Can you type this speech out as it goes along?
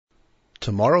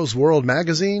Tomorrow's World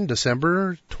Magazine,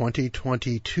 December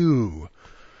 2022.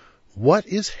 What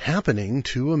is Happening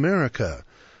to America?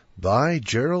 By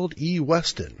Gerald E.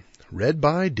 Weston. Read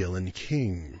by Dylan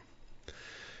King.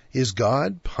 Is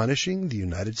God punishing the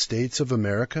United States of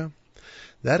America?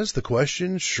 That is the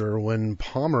question Sherwin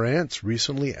Pomerantz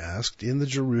recently asked in the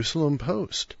Jerusalem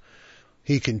Post.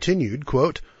 He continued,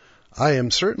 quote, I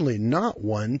am certainly not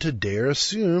one to dare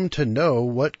assume to know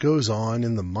what goes on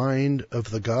in the mind of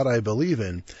the God I believe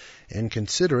in, and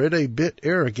consider it a bit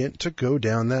arrogant to go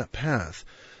down that path.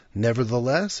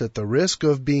 Nevertheless, at the risk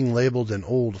of being labeled an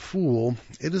old fool,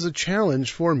 it is a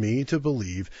challenge for me to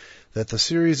believe that the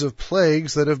series of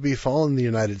plagues that have befallen the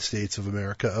United States of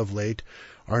America of late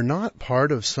are not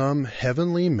part of some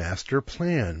heavenly master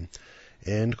plan.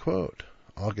 End quote.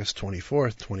 August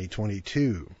 24th,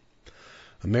 2022.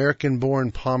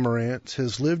 American-born Pomerantz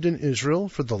has lived in Israel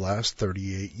for the last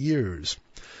 38 years.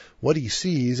 What he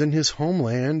sees in his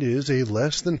homeland is a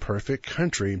less than perfect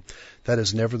country that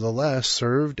has nevertheless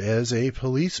served as a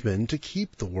policeman to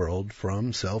keep the world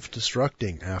from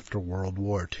self-destructing after World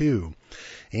War II,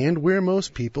 and where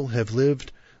most people have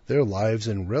lived their lives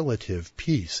in relative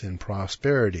peace and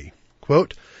prosperity.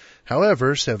 Quote,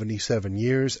 However, 77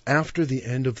 years after the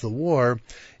end of the war,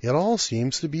 it all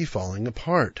seems to be falling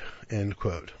apart, end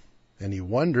quote. And he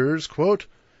wonders, quote,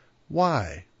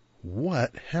 why?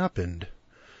 What happened?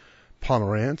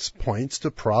 Pomerantz points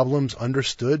to problems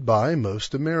understood by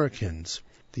most Americans.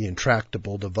 The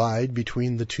intractable divide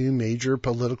between the two major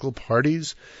political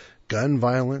parties, gun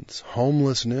violence,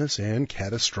 homelessness, and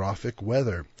catastrophic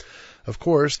weather. Of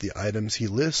course, the items he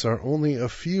lists are only a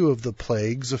few of the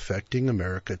plagues affecting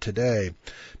America today,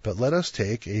 but let us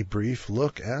take a brief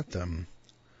look at them.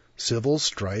 Civil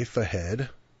strife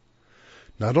ahead.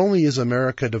 Not only is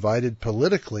America divided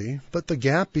politically, but the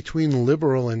gap between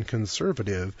liberal and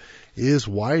conservative is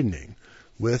widening,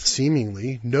 with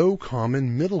seemingly no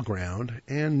common middle ground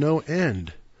and no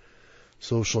end.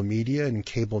 Social media and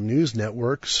cable news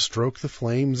networks stoke the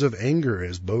flames of anger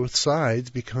as both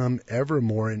sides become ever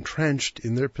more entrenched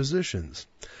in their positions.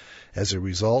 As a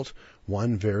result,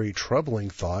 one very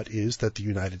troubling thought is that the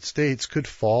United States could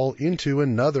fall into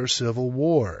another civil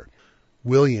war.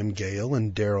 William Gale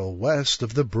and Darrell West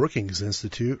of the Brookings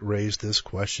Institute raised this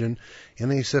question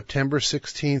in a September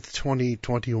 16,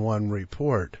 2021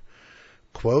 report.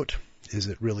 Quote, Is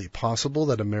it really possible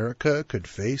that America could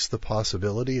face the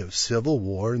possibility of civil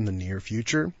war in the near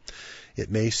future? It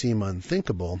may seem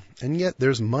unthinkable, and yet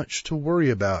there's much to worry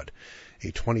about.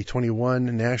 A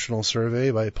 2021 national survey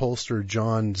by pollster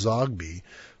John Zogby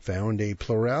found a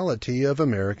plurality of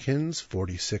Americans,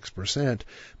 46%,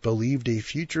 believed a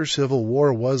future civil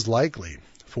war was likely,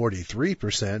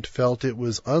 43% felt it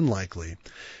was unlikely,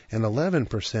 and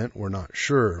 11% were not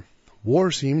sure.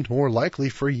 War seemed more likely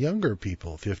for younger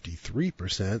people,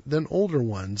 53%, than older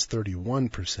ones,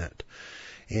 31%.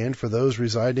 And for those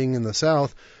residing in the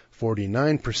South,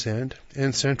 49%,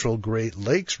 and Central Great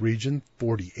Lakes region,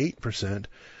 48%,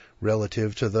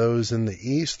 relative to those in the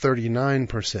East,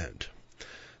 39%.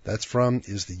 That's from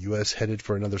Is the U.S. Headed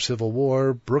for Another Civil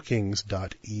War?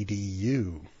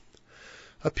 Brookings.edu.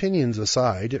 Opinions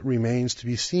aside, it remains to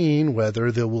be seen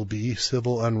whether there will be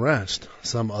civil unrest,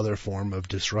 some other form of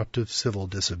disruptive civil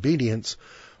disobedience,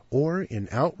 or an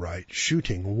outright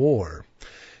shooting war.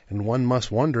 And one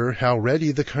must wonder how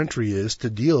ready the country is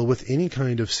to deal with any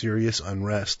kind of serious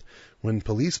unrest when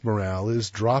police morale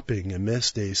is dropping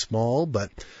amidst a small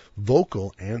but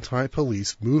vocal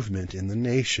anti-police movement in the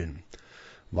nation.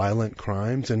 Violent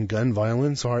crimes and gun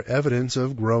violence are evidence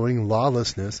of growing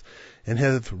lawlessness and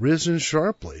have risen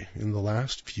sharply in the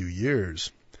last few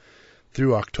years.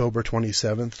 Through October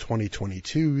 27,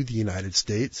 2022, the United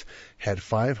States had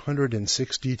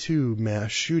 562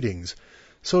 mass shootings,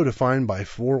 so defined by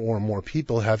 4 or more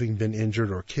people having been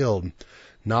injured or killed,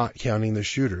 not counting the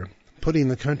shooter, putting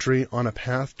the country on a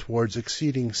path towards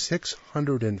exceeding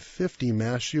 650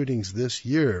 mass shootings this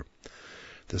year.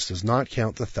 This does not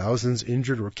count the thousands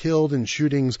injured or killed in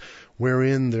shootings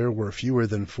wherein there were fewer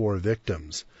than 4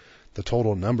 victims. The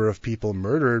total number of people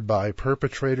murdered by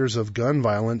perpetrators of gun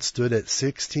violence stood at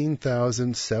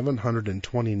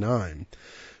 16,729,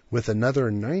 with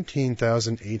another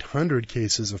 19,800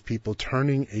 cases of people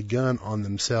turning a gun on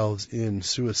themselves in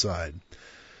suicide.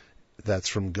 That's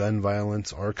from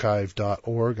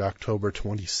gunviolencearchive.org, October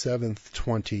 27,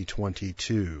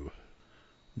 2022.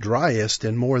 Driest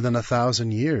in more than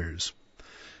 1,000 years.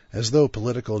 As though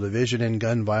political division and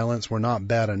gun violence were not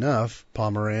bad enough,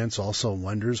 Pomerantz also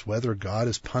wonders whether God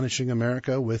is punishing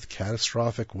America with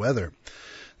catastrophic weather.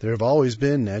 There have always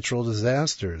been natural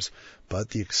disasters, but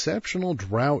the exceptional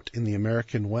drought in the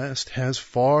American West has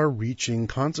far-reaching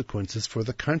consequences for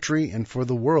the country and for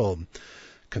the world.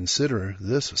 Consider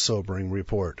this sobering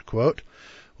report. Quote,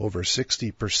 over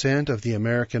 60% of the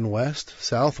American West,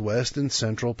 Southwest, and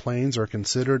Central Plains are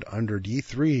considered under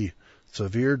D3,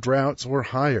 severe droughts or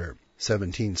higher.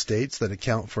 17 states that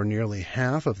account for nearly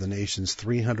half of the nation's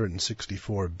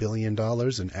 $364 billion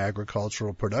in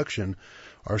agricultural production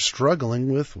are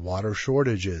struggling with water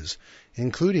shortages,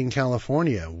 including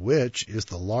California, which is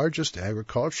the largest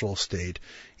agricultural state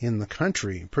in the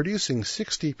country, producing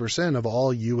 60% of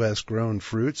all U.S.-grown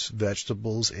fruits,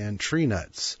 vegetables, and tree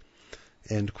nuts.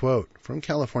 End quote. From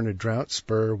California Drought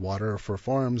Spur Water for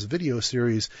Farms video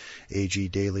series,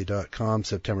 agdaily.com,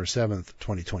 September 7th,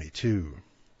 2022.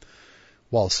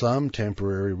 While some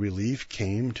temporary relief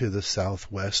came to the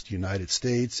southwest United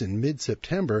States in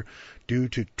mid-September due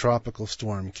to Tropical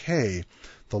Storm Kay,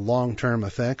 the long-term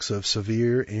effects of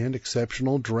severe and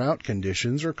exceptional drought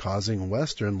conditions are causing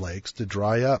western lakes to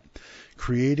dry up,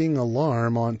 creating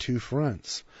alarm on two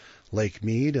fronts. Lake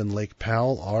Mead and Lake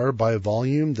Powell are, by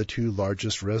volume, the two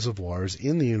largest reservoirs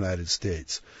in the United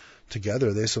States.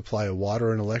 Together, they supply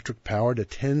water and electric power to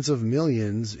tens of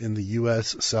millions in the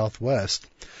U.S. Southwest,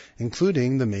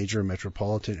 including the major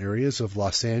metropolitan areas of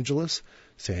Los Angeles,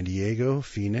 San Diego,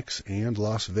 Phoenix, and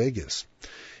Las Vegas.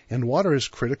 And water is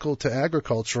critical to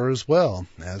agriculture as well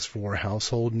as for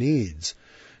household needs.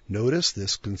 Notice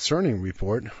this concerning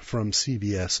report from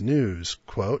CBS News,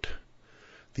 quote,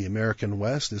 the American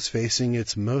West is facing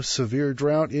its most severe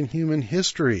drought in human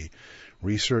history.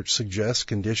 Research suggests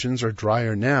conditions are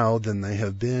drier now than they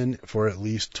have been for at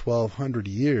least 1,200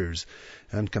 years,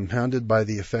 and compounded by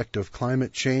the effect of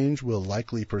climate change will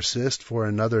likely persist for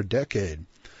another decade.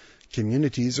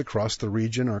 Communities across the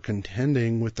region are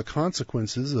contending with the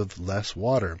consequences of less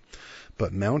water,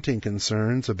 but mounting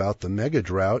concerns about the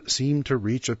mega-drought seem to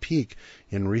reach a peak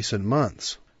in recent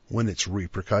months, when its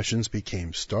repercussions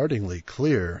became startlingly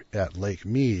clear at Lake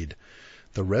Mead.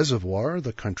 The reservoir,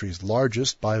 the country's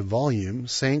largest by volume,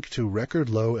 sank to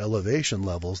record-low elevation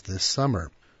levels this summer.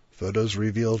 Photos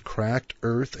revealed cracked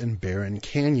earth and barren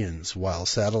canyons, while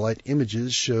satellite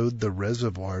images showed the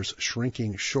reservoir's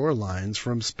shrinking shorelines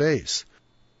from space.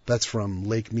 That's from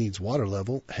Lake Mead's water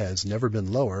level has never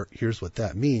been lower. Here's what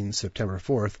that means, September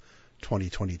 4th,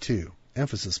 2022.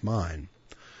 Emphasis mine.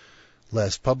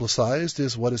 Less publicized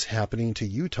is what is happening to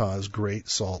Utah's Great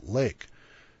Salt Lake.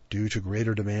 Due to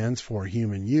greater demands for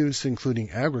human use, including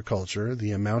agriculture,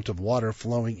 the amount of water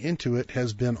flowing into it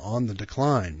has been on the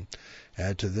decline.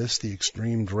 Add to this the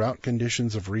extreme drought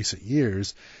conditions of recent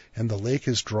years, and the lake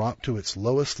has dropped to its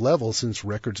lowest level since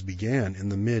records began in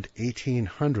the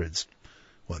mid-1800s.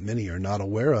 What many are not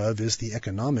aware of is the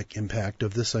economic impact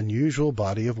of this unusual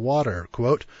body of water.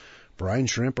 Quote, brine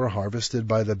shrimp are harvested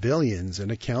by the billions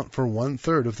and account for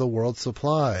 1/3 of the world's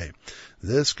supply.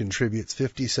 This contributes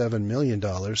 $57 million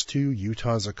to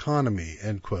Utah's economy,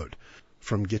 end quote.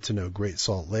 From Get to Know Great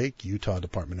Salt Lake, Utah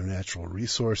Department of Natural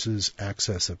Resources,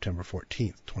 Access September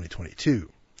 14th,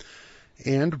 2022.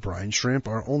 And brine shrimp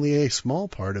are only a small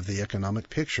part of the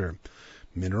economic picture.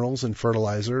 Minerals and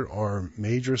fertilizer are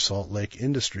major Salt Lake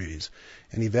industries,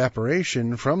 and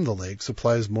evaporation from the lake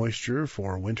supplies moisture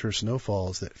for winter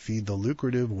snowfalls that feed the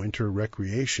lucrative winter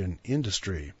recreation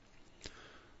industry.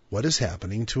 What is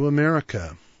happening to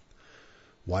America?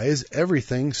 Why is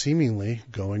everything seemingly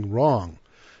going wrong?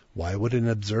 Why would an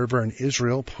observer in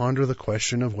Israel ponder the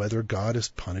question of whether God is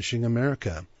punishing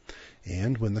America?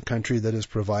 And when the country that has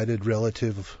provided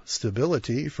relative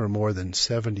stability for more than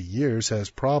 70 years has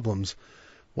problems,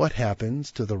 what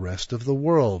happens to the rest of the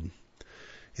world?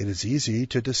 It is easy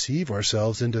to deceive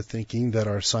ourselves into thinking that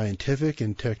our scientific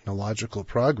and technological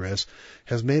progress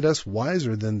has made us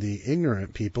wiser than the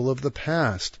ignorant people of the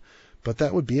past, but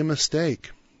that would be a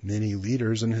mistake. Many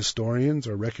leaders and historians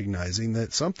are recognizing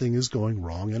that something is going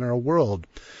wrong in our world,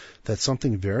 that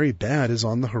something very bad is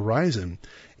on the horizon,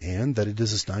 and that it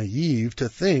is naive to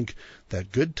think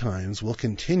that good times will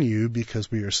continue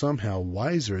because we are somehow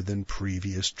wiser than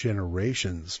previous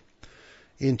generations.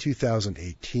 In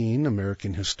 2018,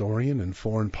 American historian and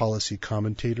foreign policy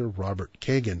commentator Robert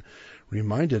Kagan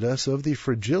reminded us of the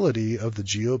fragility of the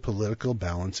geopolitical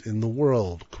balance in the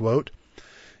world. Quote,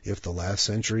 if the last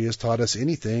century has taught us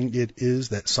anything, it is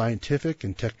that scientific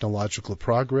and technological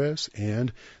progress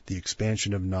and the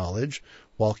expansion of knowledge,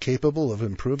 while capable of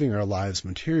improving our lives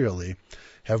materially,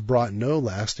 have brought no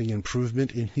lasting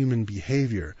improvement in human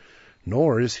behavior,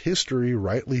 nor is history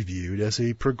rightly viewed as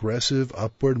a progressive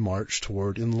upward march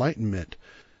toward enlightenment.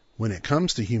 When it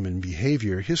comes to human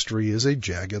behavior, history is a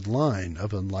jagged line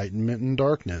of enlightenment and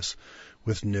darkness,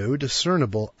 with no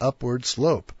discernible upward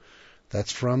slope.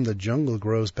 That's from The Jungle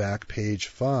Grows Back, page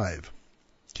 5.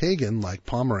 Kagan, like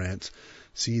Pomerantz,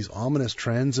 sees ominous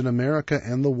trends in America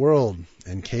and the world,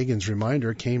 and Kagan's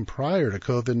reminder came prior to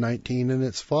COVID-19 and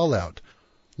its fallout.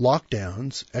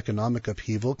 Lockdowns, economic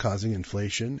upheaval causing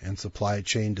inflation and supply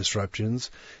chain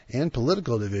disruptions, and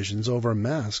political divisions over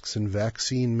masks and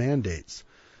vaccine mandates.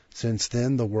 Since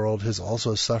then, the world has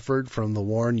also suffered from the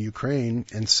war in Ukraine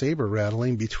and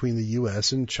saber-rattling between the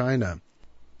U.S. and China.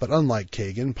 But unlike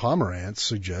Kagan, Pomerantz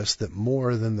suggests that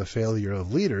more than the failure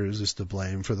of leaders is to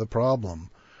blame for the problem.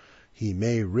 He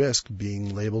may risk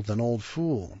being labeled an old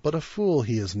fool, but a fool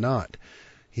he is not.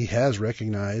 He has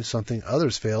recognized something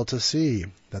others fail to see,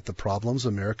 that the problems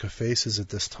America faces at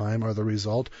this time are the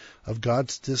result of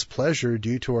God's displeasure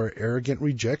due to our arrogant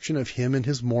rejection of Him and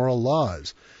His moral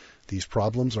laws. These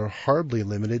problems are hardly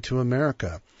limited to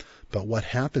America, but what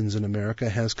happens in America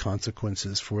has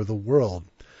consequences for the world.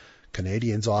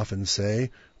 Canadians often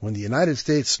say, when the United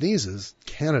States sneezes,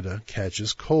 Canada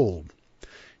catches cold.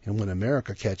 And when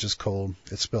America catches cold,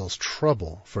 it spells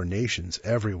trouble for nations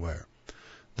everywhere.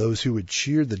 Those who would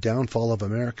cheer the downfall of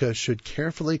America should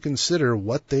carefully consider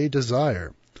what they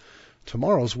desire.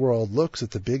 Tomorrow's world looks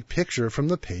at the big picture from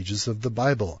the pages of the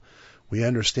Bible. We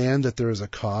understand that there is a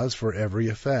cause for every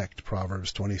effect,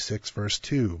 Proverbs 26, verse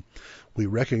 2. We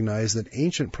recognize that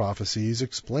ancient prophecies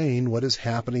explain what is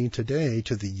happening today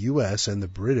to the U.S. and the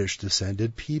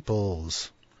British-descended peoples.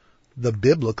 The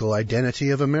biblical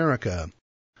identity of America.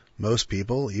 Most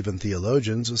people, even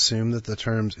theologians, assume that the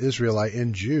terms Israelite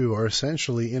and Jew are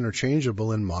essentially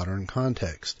interchangeable in modern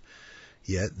context.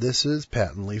 Yet this is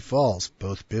patently false,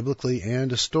 both biblically and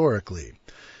historically.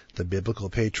 The biblical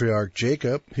patriarch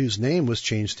Jacob, whose name was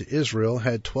changed to Israel,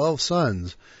 had 12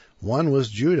 sons. One was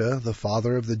Judah, the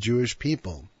father of the Jewish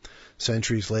people.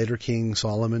 Centuries later, King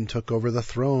Solomon took over the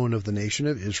throne of the nation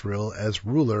of Israel as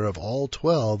ruler of all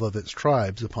 12 of its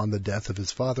tribes upon the death of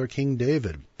his father, King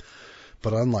David.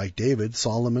 But unlike David,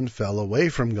 Solomon fell away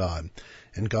from God,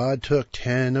 and God took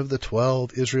 10 of the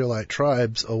 12 Israelite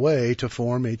tribes away to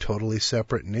form a totally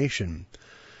separate nation.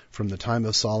 From the time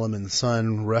of Solomon's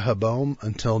son Rehoboam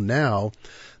until now,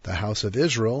 the house of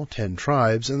Israel, 10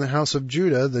 tribes, and the house of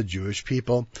Judah, the Jewish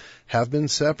people, have been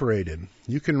separated.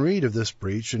 You can read of this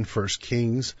breach in 1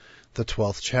 Kings, the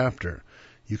 12th chapter.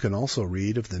 You can also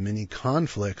read of the many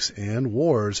conflicts and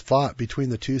wars fought between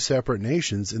the two separate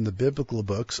nations in the biblical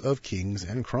books of Kings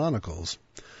and Chronicles.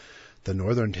 The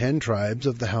northern 10 tribes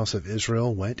of the house of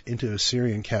Israel went into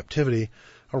Assyrian captivity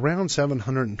around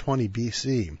 720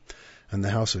 BC. And the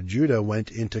house of Judah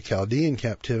went into Chaldean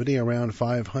captivity around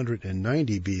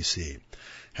 590 BC.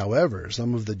 However,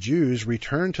 some of the Jews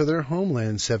returned to their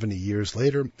homeland 70 years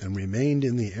later and remained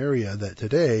in the area that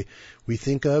today we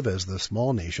think of as the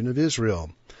small nation of Israel.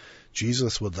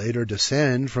 Jesus would later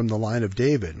descend from the line of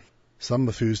David, some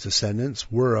of whose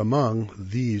descendants were among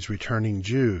these returning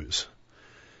Jews.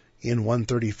 In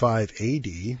 135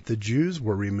 AD, the Jews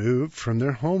were removed from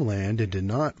their homeland and did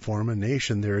not form a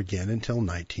nation there again until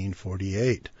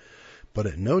 1948. But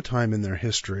at no time in their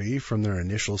history, from their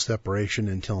initial separation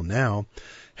until now,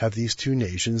 have these two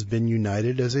nations been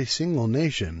united as a single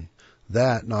nation.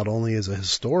 That not only is a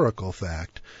historical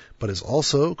fact, but is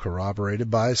also corroborated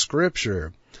by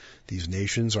Scripture. These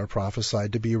nations are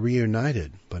prophesied to be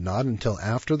reunited, but not until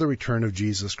after the return of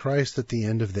Jesus Christ at the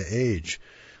end of the age.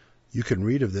 You can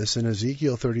read of this in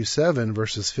Ezekiel 37,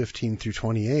 verses 15 through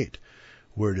 28,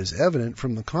 where it is evident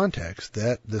from the context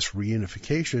that this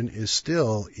reunification is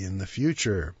still in the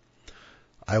future.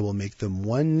 I will make them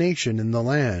one nation in the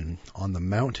land, on the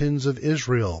mountains of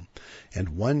Israel,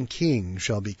 and one king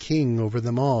shall be king over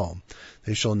them all.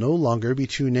 They shall no longer be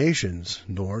two nations,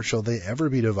 nor shall they ever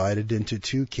be divided into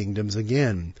two kingdoms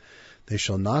again. They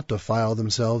shall not defile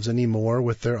themselves any more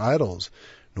with their idols,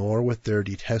 nor with their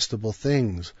detestable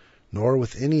things, nor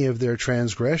with any of their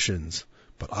transgressions,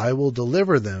 but I will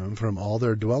deliver them from all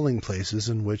their dwelling places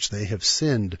in which they have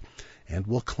sinned, and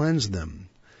will cleanse them.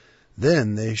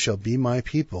 Then they shall be my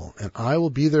people, and I will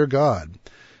be their God.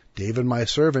 David my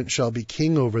servant shall be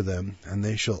king over them, and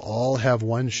they shall all have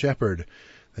one shepherd.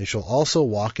 They shall also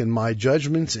walk in my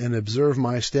judgments and observe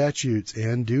my statutes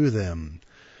and do them.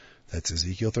 That's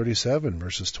Ezekiel 37,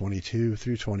 verses 22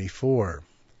 through 24.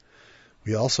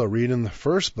 We also read in the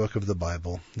first book of the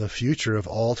Bible the future of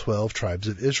all 12 tribes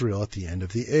of Israel at the end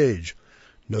of the age.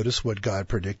 Notice what God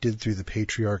predicted through the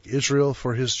patriarch Israel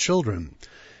for his children.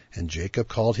 And Jacob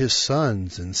called his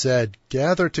sons and said,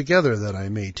 Gather together that I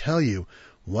may tell you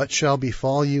what shall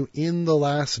befall you in the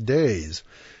last days.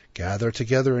 Gather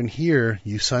together and hear,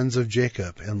 you sons of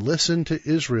Jacob, and listen to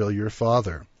Israel your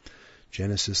father.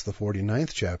 Genesis the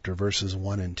 49th chapter, verses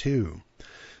 1 and 2.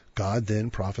 God then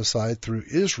prophesied through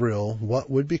Israel what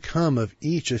would become of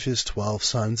each of his 12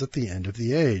 sons at the end of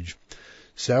the age.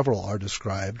 Several are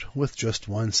described with just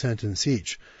one sentence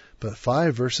each, but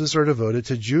 5 verses are devoted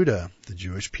to Judah, the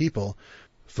Jewish people,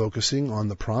 focusing on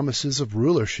the promises of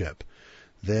rulership.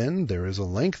 Then there is a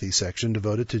lengthy section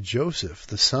devoted to Joseph,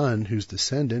 the son whose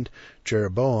descendant,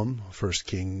 Jeroboam, 1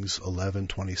 Kings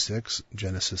 11:26,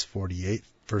 Genesis 48,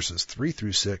 verses 3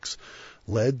 through 6,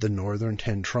 led the northern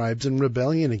 10 tribes in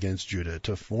rebellion against Judah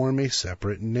to form a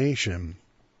separate nation.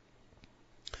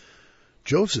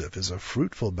 Joseph is a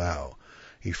fruitful bough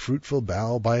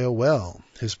by a well.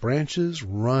 His branches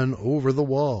run over the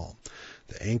wall.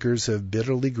 The anchors have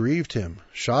bitterly grieved him,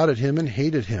 shot at him and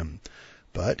hated him.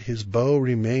 But his bow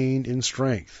remained in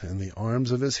strength, and the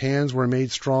arms of his hands were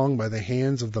made strong by the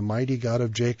hands of the mighty God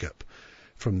of Jacob.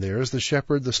 From there is the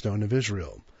shepherd, the stone of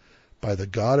Israel. By the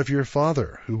God of your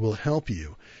father, who will help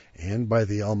you, and by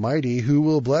the Almighty, who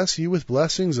will bless you with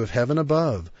blessings of heaven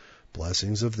above,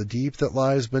 blessings of the deep that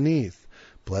lies beneath,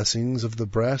 blessings of the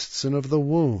breasts and of the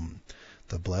womb.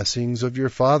 The blessings of your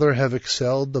father have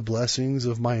excelled the blessings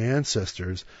of my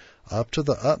ancestors, up to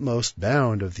the utmost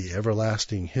bound of the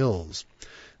everlasting hills.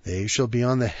 They shall be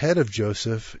on the head of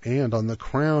Joseph, and on the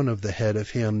crown of the head of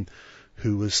him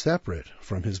who was separate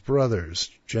from his brothers.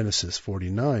 Genesis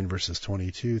 49, verses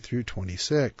 22 through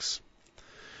 26.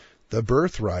 The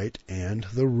birthright and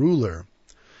the ruler.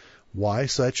 Why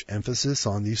such emphasis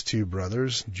on these 2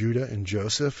 brothers, Judah and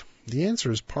Joseph? The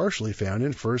answer is partially found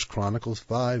in 1 Chronicles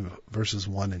 5, verses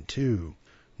 1 and 2.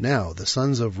 Now, the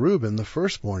sons of Reuben, the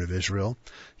firstborn of Israel,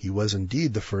 he was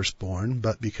indeed the firstborn,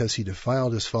 but because he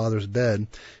defiled his father's bed,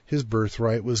 his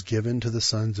birthright was given to the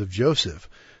sons of Joseph,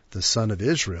 the son of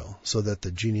Israel, so that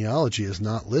the genealogy is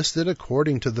not listed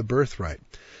according to the birthright.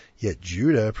 Yet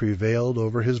Judah prevailed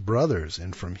over his brothers,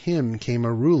 and from him came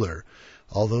a ruler,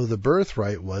 although the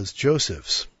birthright was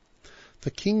Joseph's.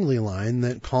 The kingly line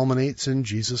that culminates in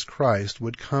Jesus Christ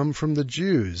would come from the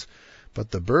Jews, but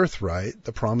the birthright,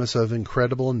 the promise of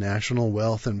incredible national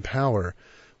wealth and power,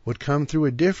 would come through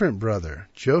a different brother,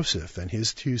 Joseph, and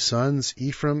his 2 sons,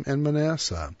 Ephraim and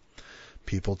Manasseh.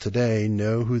 People today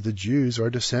know who the Jews are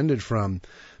descended from,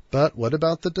 but what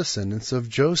about the descendants of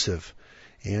Joseph?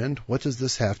 And what does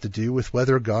this have to do with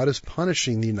whether God is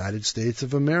punishing the United States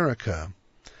of America?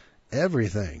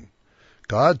 Everything.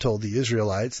 God told the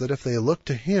Israelites that if they looked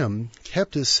to him,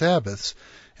 kept his Sabbaths,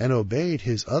 and obeyed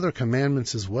his other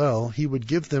commandments as well, he would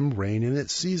give them rain in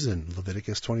its season.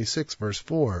 Leviticus 26, verse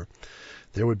 4.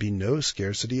 There would be no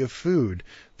scarcity of food.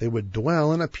 They would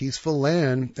dwell in a peaceful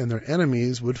land, and their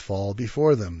enemies would fall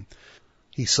before them.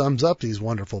 He sums up these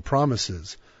wonderful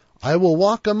promises. I will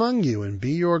walk among you and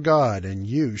be your God, and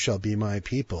you shall be my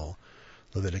people.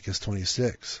 Leviticus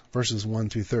 26, verses 1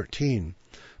 through 13.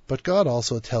 But God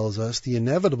also tells us the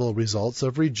inevitable results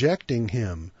of rejecting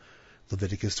him.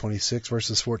 Leviticus 26,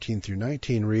 verses 14 through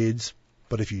 19 reads,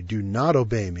 But if you do not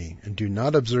obey me, and do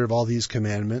not observe all these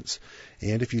commandments,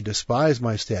 and if you despise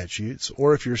my statutes,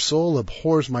 or if your soul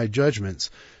abhors my judgments,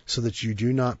 so that you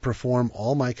do not perform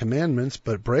all my commandments,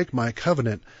 but break my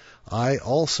covenant, I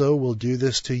also will do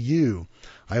this to you.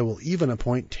 I will even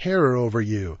appoint terror over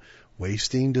you,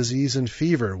 wasting, disease, and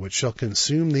fever, which shall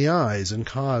consume the eyes and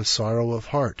cause sorrow of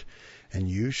heart. And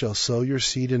you shall sow your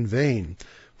seed in vain,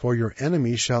 for your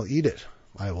enemies shall eat it.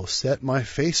 I will set my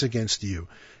face against you,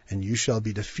 and you shall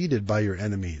be defeated by your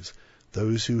enemies.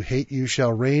 Those who hate you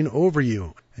shall reign over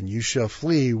you, and you shall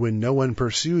flee when no one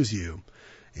pursues you.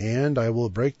 And I will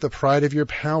break the pride of your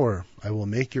power. I will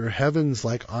make your heavens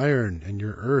like iron, and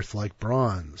your earth like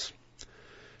bronze.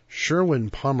 Sherwin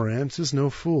Pomerantz is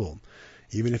no fool.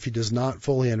 Even if he does not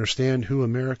fully understand who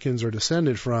Americans are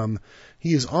descended from,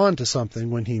 he is on to something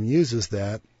when he muses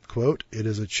that, quote, It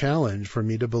is a challenge for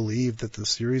me to believe that the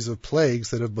series of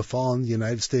plagues that have befallen the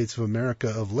United States of America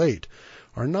of late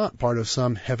are not part of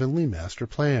some heavenly master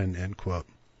plan, end quote.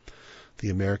 The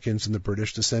Americans and the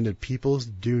British-descended peoples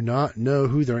do not know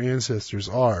who their ancestors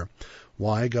are,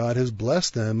 why God has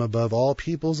blessed them above all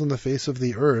peoples on the face of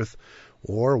the earth,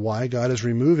 or why God is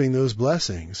removing those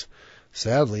blessings.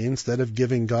 Sadly, instead of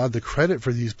giving God the credit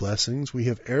for these blessings, we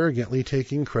have arrogantly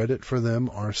taken credit for them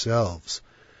ourselves.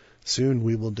 Soon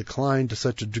we will decline to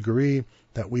such a degree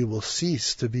that we will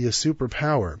cease to be a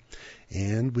superpower,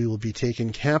 and we will be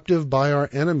taken captive by our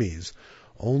enemies.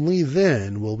 Only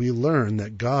then will we learn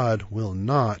that God will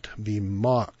not be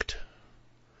mocked.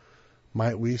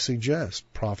 Might we suggest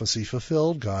prophecy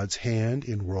fulfilled, God's hand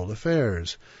in world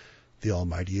affairs? The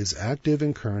Almighty is active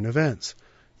in current events.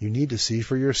 You need to see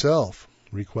for yourself.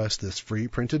 Request this free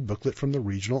printed booklet from the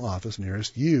regional office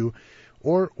nearest you,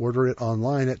 or order it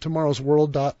online at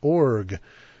tomorrowsworld.org.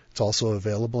 It's also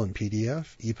available in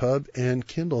PDF, EPUB, and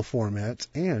Kindle formats,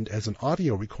 and as an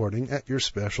audio recording at your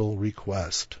special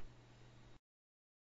request.